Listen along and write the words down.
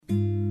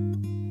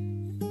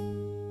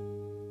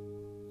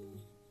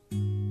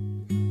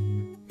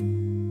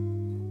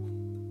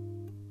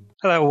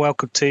Hello,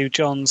 welcome to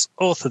John's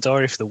Author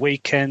Diary for the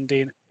week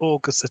ending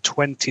August the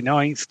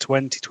 29th,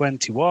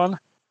 2021.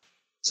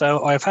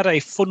 So I've had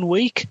a fun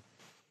week.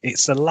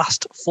 It's the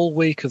last full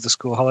week of the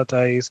school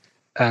holidays,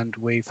 and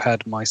we've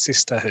had my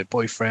sister, her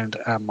boyfriend,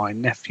 and my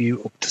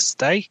nephew up to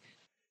stay.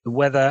 The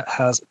weather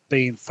has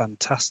been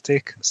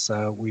fantastic,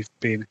 so we've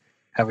been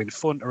having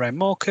fun around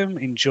Morecambe,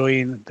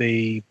 enjoying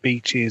the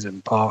beaches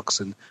and parks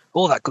and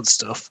all that good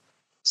stuff.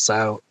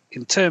 So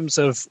in terms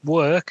of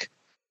work,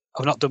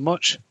 I've not done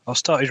much. I've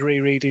started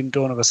rereading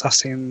Dawn of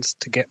Assassins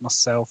to get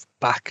myself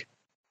back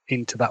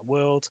into that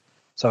world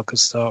so I could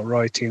start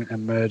writing A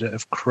Murder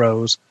of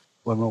Crows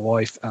when my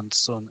wife and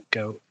son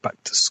go back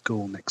to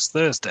school next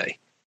Thursday.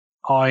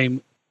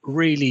 I'm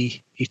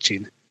really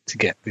itching to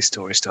get this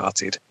story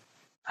started,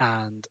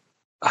 and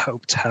I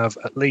hope to have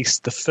at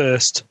least the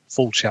first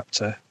full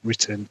chapter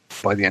written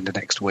by the end of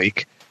next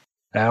week.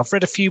 I've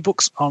read a few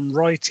books on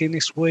writing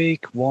this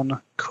week, one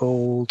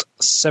called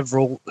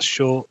Several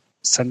Short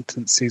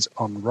Sentences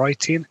on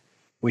Writing,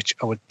 which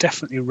I would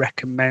definitely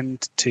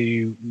recommend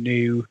to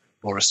new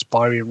or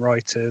aspiring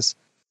writers.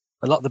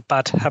 A lot of the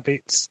bad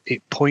habits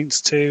it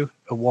points to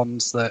are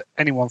ones that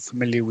anyone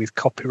familiar with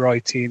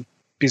copywriting,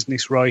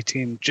 business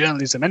writing,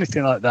 journalism,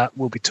 anything like that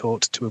will be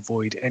taught to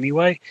avoid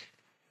anyway.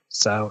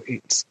 So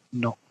it's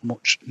not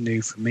much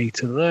new for me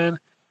to learn.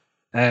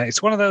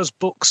 It's one of those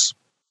books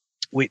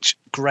which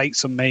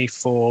grates on me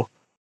for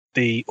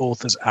the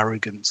author's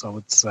arrogance, I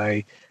would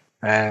say.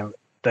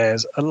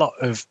 There's a lot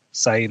of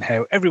saying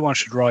how everyone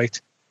should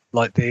write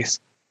like this,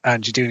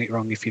 and you're doing it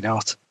wrong if you're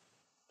not.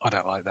 I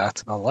don't like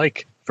that. I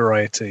like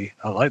variety.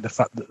 I like the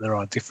fact that there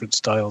are different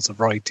styles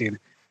of writing,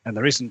 and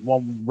there isn't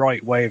one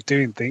right way of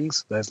doing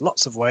things. There's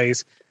lots of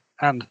ways,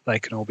 and they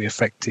can all be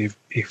effective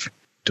if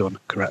done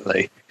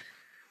correctly.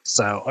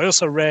 So I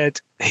also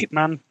read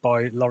Hitman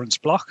by Lawrence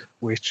Block,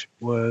 which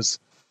was,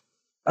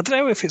 I don't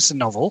know if it's a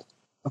novel.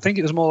 I think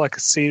it was more like a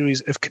series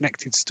of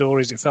connected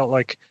stories. It felt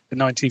like a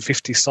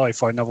 1950s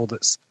sci-fi novel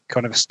that's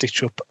kind of a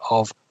stitch-up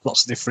of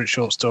lots of different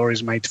short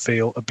stories made to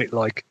feel a bit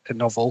like a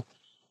novel.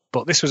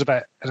 But this was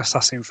about an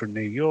assassin from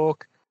New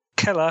York.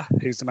 Keller,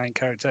 who's the main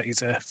character,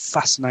 is a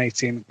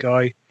fascinating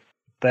guy.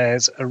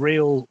 There's a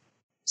real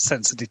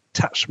sense of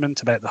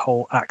detachment about the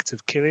whole act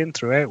of killing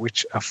throughout,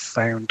 which I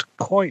found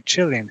quite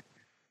chilling.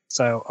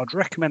 So I'd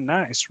recommend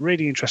that. It's a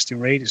really interesting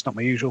read. It's not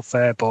my usual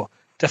fare, but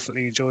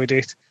definitely enjoyed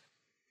it.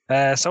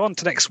 So on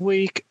to next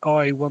week,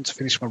 I want to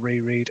finish my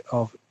reread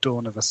of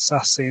Dawn of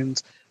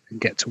Assassins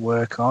and get to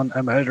work on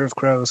A Murder of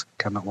Crows.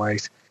 Cannot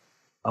wait.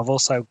 I've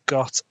also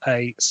got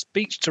a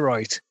speech to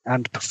write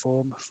and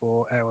perform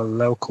for our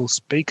local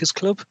speakers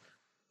club,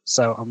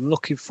 so I'm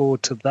looking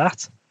forward to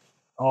that.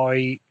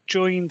 I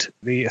joined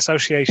the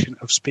Association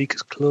of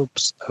Speakers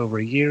Clubs over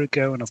a year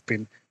ago, and I've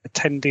been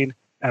attending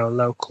our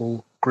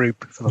local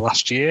group for the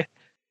last year,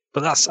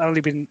 but that's only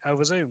been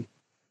over Zoom.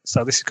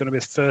 So this is going to be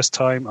the first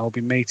time I'll be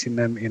meeting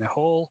them in a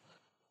hall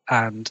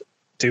and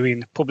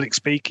doing public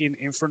speaking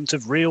in front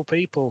of real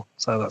people.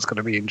 So that's going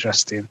to be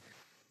interesting.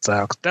 So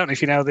I don't know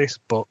if you know this,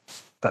 but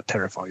that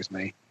terrifies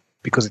me.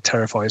 Because it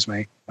terrifies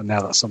me, and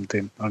now that's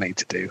something I need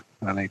to do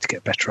and I need to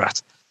get better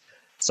at.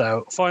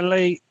 So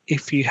finally,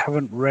 if you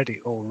haven't read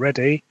it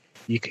already,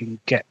 you can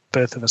get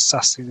Birth of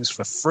Assassins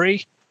for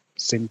free.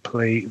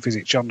 Simply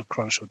visit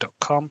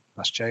johncronshaw.com.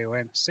 That's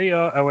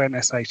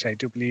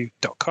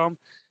JONCRONSHAW.com.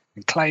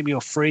 and claim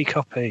your free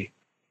copy.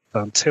 So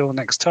until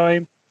next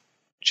time,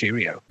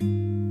 cheerio.